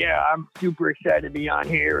 Carter? Yeah, I'm super excited to be on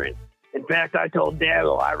here. And in fact, I told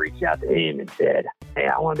Dabo, I reached out to him and said, hey,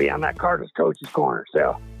 I want to be on that Carter's Coach's Corner.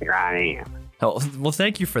 So here I am. Oh, well,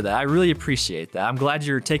 thank you for that. I really appreciate that. I'm glad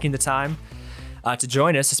you're taking the time to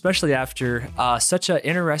join us, especially after such an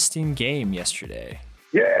interesting game yesterday.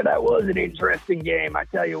 Yeah, that was an interesting game. I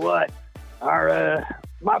tell you what,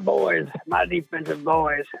 my boys, my defensive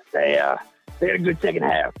boys, they had a good second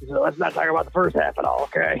half. So let's not talk about the first half at all,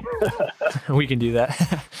 okay? We can do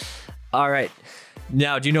that. All right.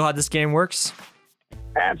 Now, do you know how this game works?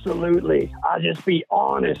 Absolutely. I'll just be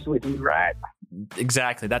honest with you, right?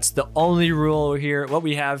 Exactly. That's the only rule here. What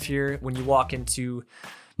we have here, when you walk into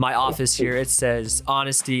my office here, it says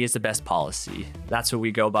honesty is the best policy. That's what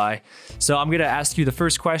we go by. So I'm going to ask you the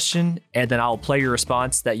first question, and then I'll play your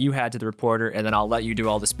response that you had to the reporter, and then I'll let you do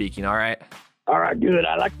all the speaking. All right? All right, good.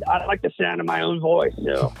 I like the sound of my own voice,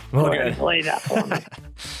 so go ahead and play that for me.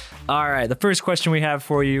 All right. The first question we have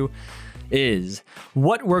for you is,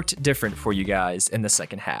 what worked different for you guys in the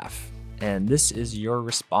second half? And this is your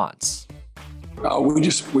response.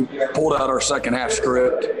 We pulled out our second half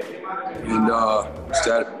script and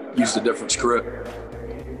used a different script.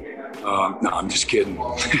 No, I'm just kidding.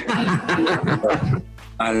 You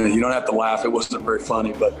don't have to laugh. It wasn't very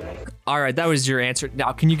funny, but All right, that was your answer.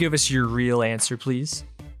 Now, can you give us your real answer, please?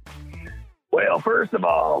 Well, first of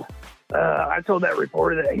all, I told that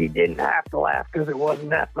reporter that he didn't have to laugh because it wasn't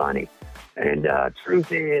that funny. And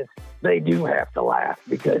truth is, they do have to laugh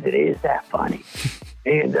because it is that funny.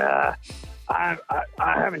 And I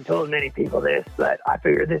haven't told many people this, but I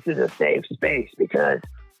figure this is a safe space because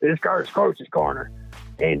this Carter's Coach's Corner.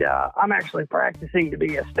 And I'm actually practicing to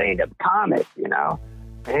be a stand-up comic, you know.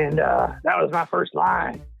 And that was my first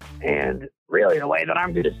line. And really, the way that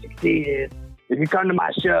I'm going to succeed is if you come to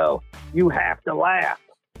my show, you have to laugh,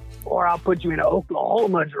 or I'll put you in an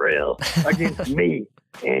Oklahoma drill against me.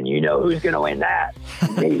 And you know who's going to win that?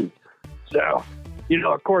 Me. So, you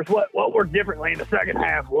know, of course, what worked differently in the second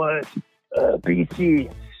half was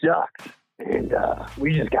BC sucked, and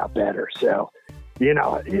we just got better. So, you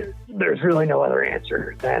know, there's really no other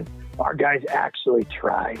answer than our guys actually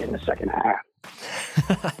tried in the second half.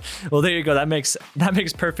 Well, there you go. That makes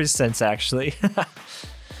perfect sense, actually.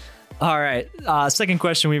 All right. Second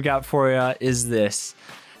question we've got for you is this.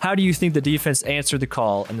 How do you think the defense answered the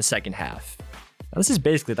call in the second half? Now, this is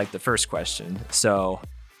basically like the first question. So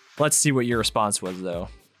let's see what your response was, though.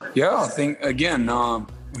 Yeah, I think, again,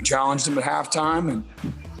 we challenged them at halftime, and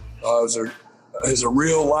it was a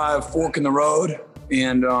real live fork in the road.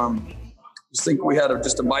 And just think we had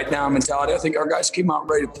just a bite down mentality. I think our guys came out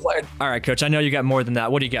ready to play. All right, Coach, I know you got more than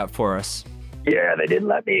that. What do you got for us? Yeah, they didn't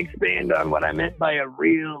let me expand on what I meant by a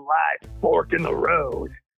real life fork in the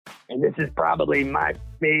road. And this is probably my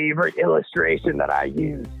favorite illustration that I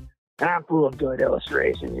use. And I'm full of good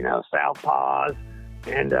illustration, you know, southpaws.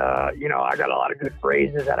 And, you know, I got a lot of good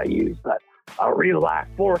phrases that I use. But a real life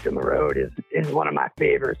fork in the road is one of my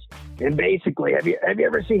favorites. And basically, have you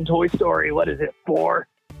ever seen Toy Story? What is it, 4?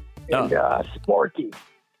 And Sporky.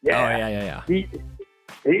 Yeah.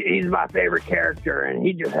 He's my favorite character, and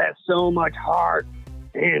he just has so much heart.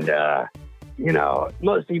 And, you know,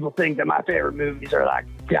 most people think that my favorite movies are like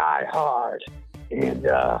Die Hard and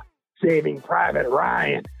Saving Private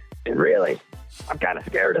Ryan. And really, I'm kind of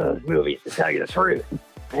scared of those movies, to tell you the truth.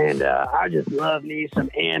 And I just love me some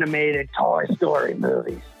animated Toy Story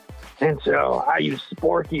movies. And so I use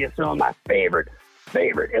Sporky as some of my favorite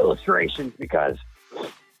illustrations because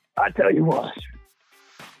I tell you what,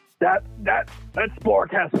 that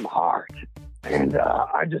Spork has some heart. And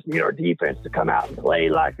I just need our defense to come out and play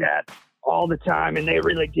like that all the time. And they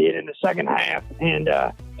really did in the second half. And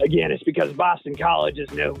again, it's because Boston College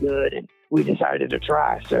is no good and we decided to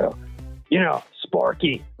try. So, you know,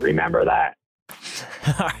 Sporky, remember that.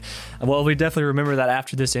 Well, we definitely remember that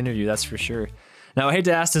after this interview, that's for sure. Now, I hate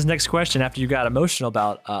to ask this next question after you got emotional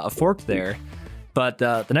about a fork there, but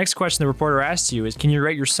the next question the reporter asked you is, can you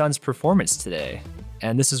rate your son's performance today?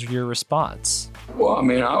 And this is your response. Well, I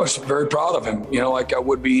mean, I was very proud of him, you know, like I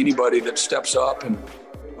would be anybody that steps up and,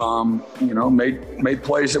 you know, made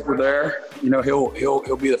plays that were there. You know,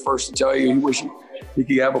 he'll be the first to tell you he wish he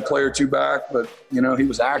could have a play or two back, but, you know, he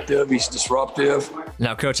was active, he's disruptive.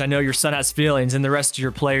 Now, Coach, I know your son has feelings and the rest of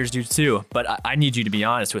your players do too, but I need you to be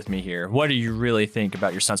honest with me here. What do you really think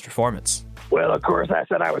about your son's performance? Well, of course, I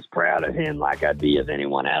said I was proud of him like I'd be of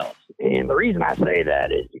anyone else. And the reason I say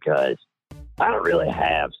that is because I don't really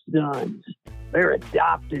have sons. They're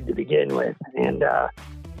adopted to begin with. And,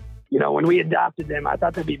 you know, when we adopted them, I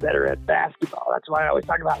thought they'd be better at basketball. That's why I always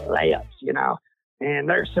talk about layups, you know. And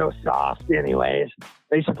they're so soft anyways.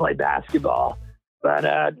 They used to play basketball.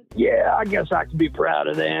 But, yeah, I guess I can be proud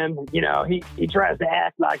of them. You know, he tries to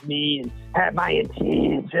act like me and have my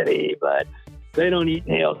intensity, but they don't eat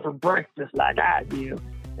nails for breakfast like I do.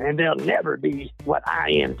 And they'll never be what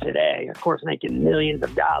I am today. Of course, making millions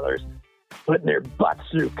of dollars, putting their butts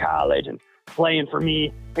through college and playing for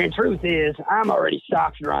me. And truth is, I'm already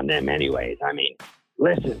softer on them anyways. I mean,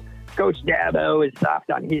 listen, Coach Dabo is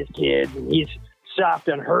soft on his kids, and he's soft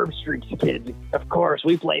on Herb Street's kids. Of course,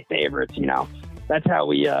 we play favorites, you know. That's how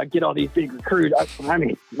we get all these big recruits. I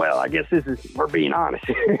mean, well, I guess we're being honest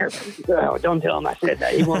here. Don't tell him I said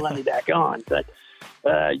that. He won't let me back on. But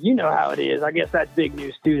you know how it is. I guess that's big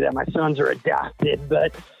news, too, that my sons are adopted.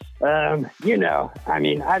 But, you know, I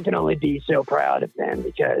mean, I can only be so proud of them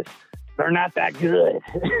because they're not that good.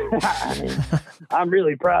 I mean, I'm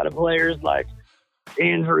really proud of players like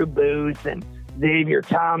Andrew Booth and Xavier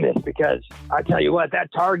Thomas because I tell you what,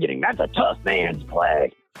 that targeting, that's a tough man's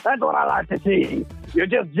play. That's what I like to see. You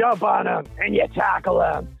just jump on them and you tackle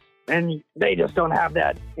them, and they just don't have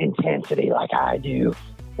that intensity like I do.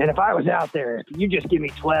 And if I was out there, if you just give me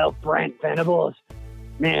 12 Brent Venables,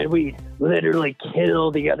 man, we'd literally kill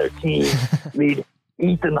the other team. We'd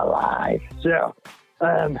eat them alive. So,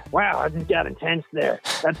 wow, I just got intense there.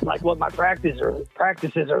 That's like what my practices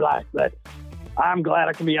are like. But I'm glad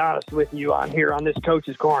I can be honest with you on here on this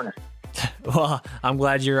Coach's Corner. Well, I'm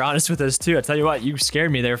glad you're honest with us too. I tell you what, you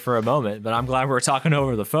scared me there for a moment, but I'm glad we're talking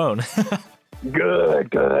over the phone.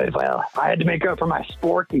 Good. Well, I had to make up for my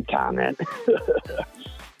sporty comment.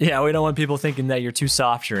 Yeah, we don't want people thinking that you're too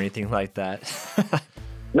soft or anything like that.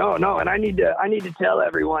 No, and I need to tell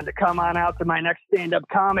everyone to come on out to my next stand-up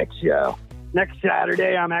comic show. Next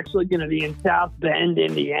Saturday, I'm actually going to be in South Bend,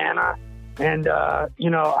 Indiana. And,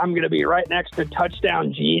 I'm going to be right next to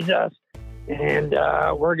Touchdown Jesus. And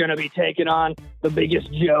we're going to be taking on the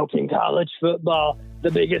biggest joke in college football,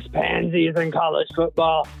 the biggest pansies in college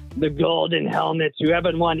football, the Golden Helmets, who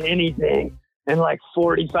haven't won anything in like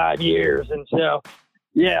 45 years. And so,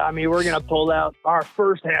 yeah, I mean, we're going to pull out our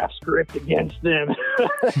first half script against them.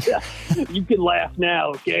 You can laugh now,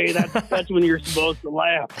 okay? That's when you're supposed to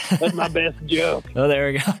laugh. That's my best joke. Oh, there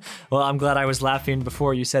we go. Well, I'm glad I was laughing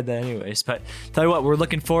before you said that anyways. But tell you what, we're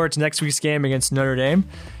looking forward to next week's game against Notre Dame.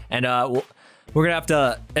 And we're going to have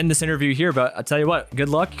to end this interview here. But I'll tell you what, good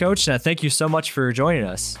luck, Coach. And thank you so much for joining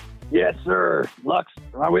us. Yes, sir. Luck.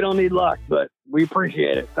 We don't need luck, but we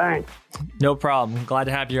appreciate it. Thanks. No problem. Glad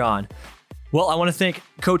to have you on. Well, I want to thank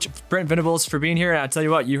Coach Brent Venables for being here. And I'll tell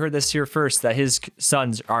you what, you heard this here first, that his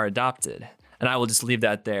sons are adopted. And I will just leave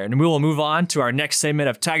that there. And we will move on to our next segment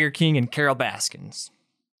of Tiger King and Carole Baskins.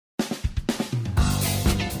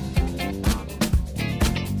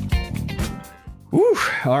 Woo.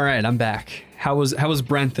 All right, I'm back. How was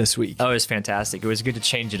Brent this week? Oh, it was fantastic. It was good to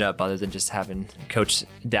change it up other than just having Coach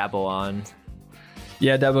Dabo on.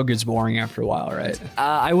 Yeah, Dabo gets boring after a while, right?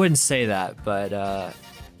 I wouldn't say that, but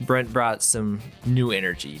Brent brought some new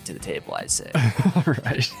energy to the table, I'd say. All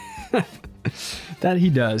right. That he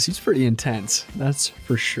does. He's pretty intense. That's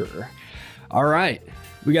for sure. All right.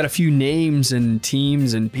 We got a few names and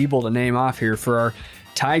teams and people to name off here for our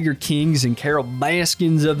Tiger Kings and Carole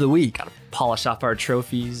Baskins of the week. Gotta polish off our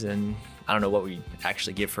trophies, and I don't know what we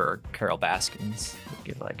actually give for our Carole Baskins. We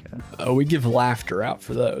give like we give laughter out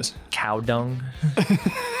for those. Cow dung.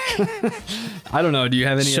 I don't know. Do you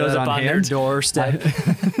have any shows of that up on hand? their doorstep?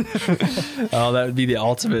 Oh, that would be the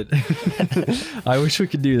ultimate. I wish we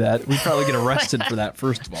could do that. We'd probably get arrested for that,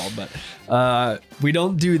 first of all, but we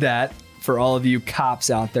don't do that. For all of you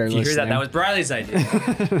cops out there listening. You hear that? That was Briley's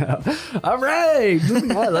idea. All right.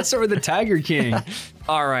 Let's start with the Tiger King.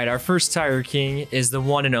 All right. Our first Tiger King is the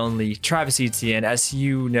one and only Travis Etienne. As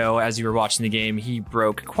you know, as you were watching the game, he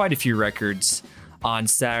broke quite a few records on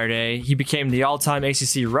Saturday. He became the all-time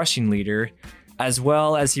ACC rushing leader, as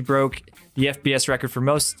well as he broke the FBS record for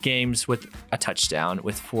most games with a touchdown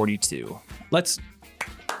with 42. Let's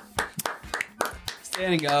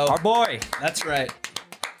stand and go. Our boy. That's right.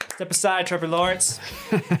 Step aside, Trevor Lawrence.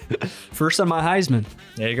 First on my Heisman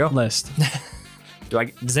There you go. list.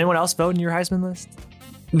 Does anyone else vote in your Heisman list?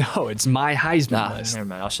 No, it's my Heisman list. Never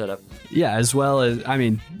mind. I'll shut up. Yeah, as well as,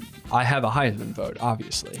 I have a Heisman vote,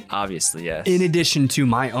 obviously. Obviously, yes. In addition to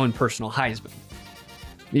my own personal Heisman.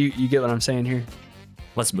 You get what I'm saying here?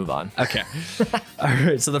 Let's move on. Okay. All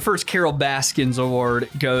right. So the first Carole Baskins Award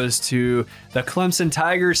goes to the Clemson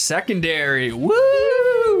Tigers secondary. Woo!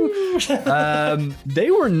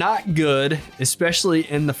 They were not good, especially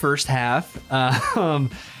in the first half.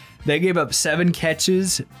 They gave up 7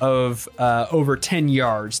 catches of over 10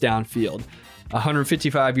 yards downfield,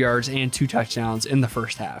 155 yards and 2 touchdowns in the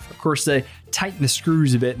first half. Of course, they tightened the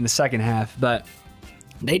screws a bit in the second half, but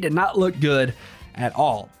they did not look good at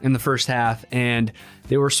all in the first half, and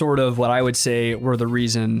they were sort of what I would say were the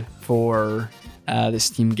reason for this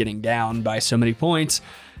team getting down by so many points.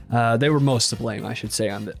 They were most to blame, I should say,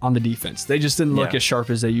 on the defense. They just didn't look as sharp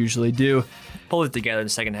as they usually do. Pulled it together in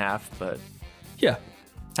the second half, but yeah.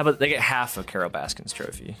 How about they get half a Carole Baskins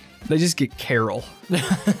trophy? They just get Carole.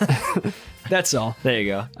 That's all. There you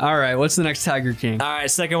go. All right, what's the next Tiger King? All right,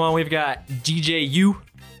 second one, we've got DJU,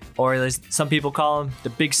 or as some people call him, the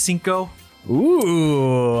Big Cinco.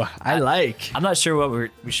 Ooh, I like. I'm not sure what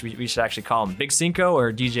we should actually call him, Big Cinco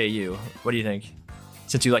or DJU. What do you think?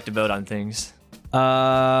 Since you like to vote on things.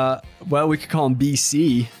 Well, we could call him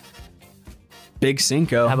BC. Big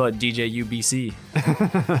Cinco. How about DJU BC?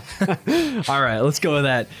 All right, let's go with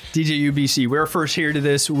that. DJU BC. We're first here to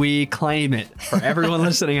this. We claim it. For everyone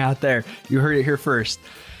listening out there, you heard it here first.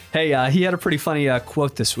 Hey, he had a pretty funny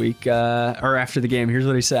quote this week, or after the game. Here's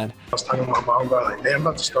what he said. I was talking to my mom about, like, damn, I'm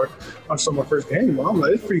about to start my first game. Mom,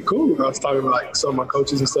 like, it's pretty cool. And I was talking about, like, some of my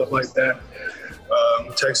coaches and stuff like that.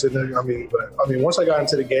 Texting them. But once I got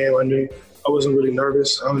into the game, I knew I wasn't really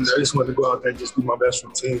nervous. I just wanted to go out there and just do my best for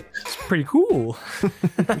the team. It's pretty cool.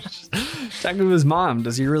 Talking to his mom.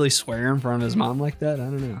 Does he really swear in front of his mom like that? I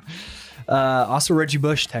don't know. Also, Reggie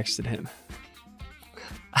Bush texted him.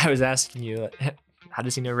 I was asking you, how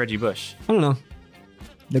does he know Reggie Bush? I don't know.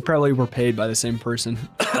 They probably were paid by the same person.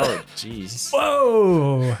 Oh, jeez.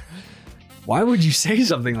 Whoa! Why would you say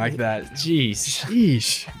something like that? Jeez.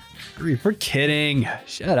 Sheesh. We're kidding.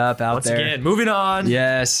 Shut up out Once there. again, moving on.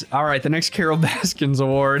 Yes. All right. The next Carol Baskins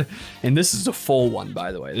Award. And this is a full one,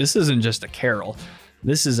 by the way. This isn't just a Carol.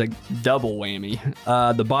 This is a double whammy.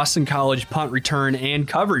 The Boston College punt return and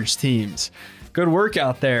coverage teams. Good work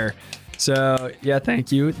out there. So, yeah,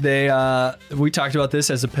 thank you. We talked about this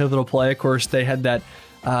as a pivotal play. Of course, they had that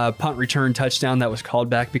punt return touchdown that was called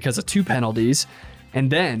back because of 2 penalties. And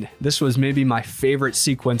then this was maybe my favorite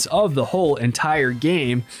sequence of the whole entire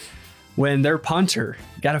game when their punter,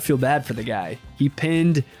 got to feel bad for the guy. He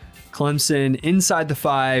pinned Clemson inside the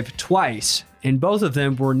 5 twice, and both of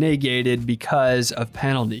them were negated because of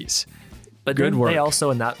penalties. But good work. They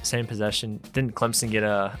also, in that same possession, didn't Clemson get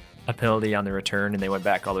a penalty on the return and they went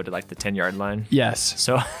back all the way to like the 10-yard line? Yes.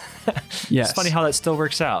 So yes. It's funny how that still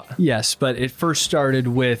works out. Yes, but it first started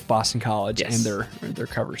with Boston College Yes. and their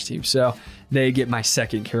coverage team. So they get my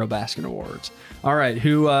second Carol Baskin Awards. All right,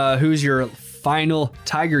 who's your final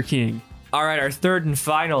Tiger King? All right, our third and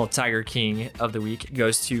final Tiger King of the week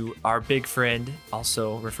goes to our big friend,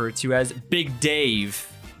 also referred to as Big Dave.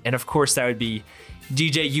 And of course, that would be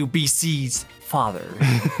DJUBC's father.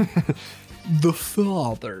 The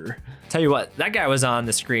father. Tell you what, that guy was on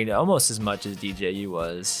the screen almost as much as DJU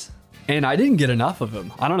was. And I didn't get enough of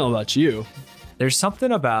him. I don't know about you. There's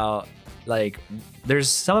something about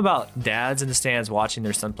dads in the stands watching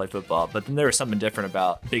their son play football, but then there was something different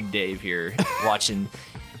about Big Dave here watching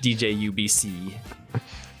DJUBC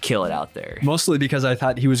kill it out there. Mostly because I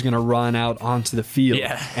thought he was going to run out onto the field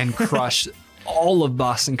and crush all of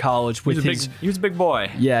Boston College with he was a big boy.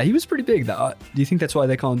 Yeah, he was pretty big though. Do you think that's why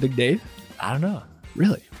they call him Big Dave? I don't know.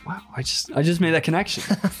 Really? Wow. I just made that connection.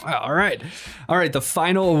 Wow. All right. The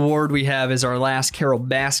final award we have is our last Carol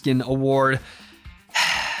Baskin Award.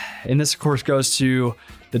 And this, of course, goes to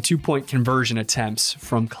the 2-point conversion attempts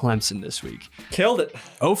from Clemson this week. Killed it.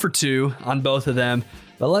 0 for 2 on both of them.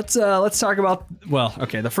 But let's talk about,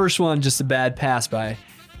 the first one, just a bad pass by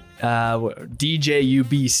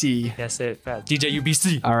DJUBC. Yeah, say it fast.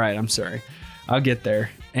 DJUBC. All right, I'm sorry. I'll get there.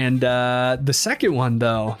 And the second one,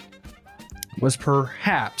 though, was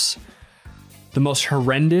perhaps the most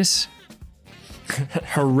horrendous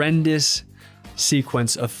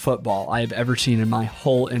sequence of football I have ever seen in my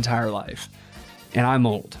whole entire life. And I'm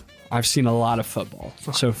old. I've seen a lot of football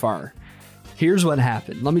so far. Here's what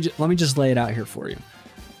happened. Let me just lay it out here for you.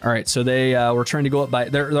 All right, so they were trying to go up by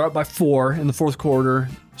they're up by 4 in the fourth quarter,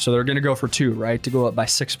 so they're going to go for 2, right, to go up by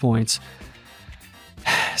 6 points.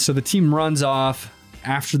 So the team runs off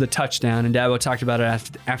after the touchdown, and Dabo talked about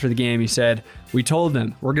it after the game. He said, "We told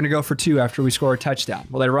them we're going to go for 2 after we score a touchdown."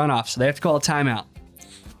 Well, they run off, so they have to call a timeout.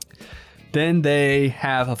 Then they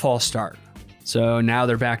have a false start, so now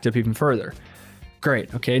they're backed up even further.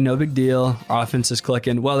 Great, okay, no big deal. Our offense is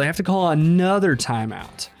clicking. Well, they have to call another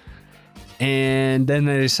timeout. And then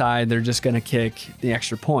they decide they're just going to kick the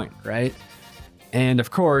extra point, right? And of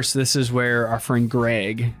course, this is where our friend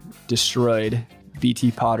Greg destroyed BT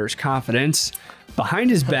Potter's confidence behind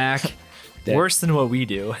his back. Worse than what we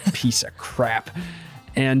do. Piece of crap.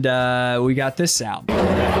 And we got this sound.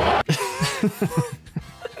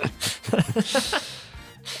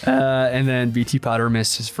 And then BT Potter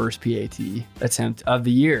missed his first PAT attempt of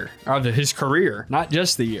the year, of his career, not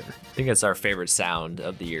just the year. I think it's our favorite sound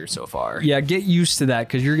of the year so far. Yeah, get used to that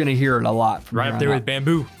because you're going to hear it a lot. From right up there with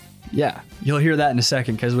bamboo. Yeah, you'll hear that in a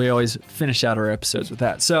second because we always finish out our episodes with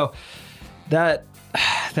that. So that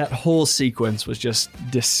whole sequence was just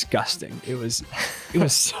disgusting. It was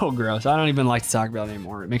so gross. I don't even like to talk about it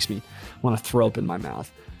anymore. It makes me want to throw up in my mouth.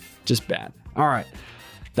 Just bad. All right,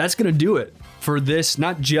 that's going to do it for this,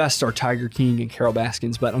 not just our Tiger King and Carol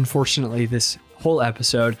Baskins, but unfortunately this whole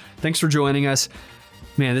episode. Thanks for joining us.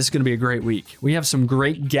 Man, this is going to be a great week. We have some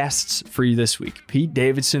great guests for you this week. Pete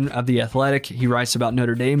Davidson of The Athletic, he writes about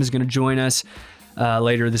Notre Dame, is going to join us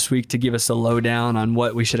later this week to give us the lowdown on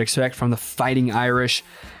what we should expect from the Fighting Irish.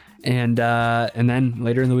 And then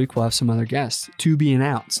later in the week, we'll have some other guests to be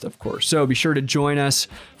announced, of course. So be sure to join us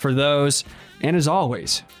for those. And as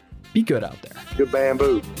always, be good out there. Good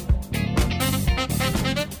bamboo.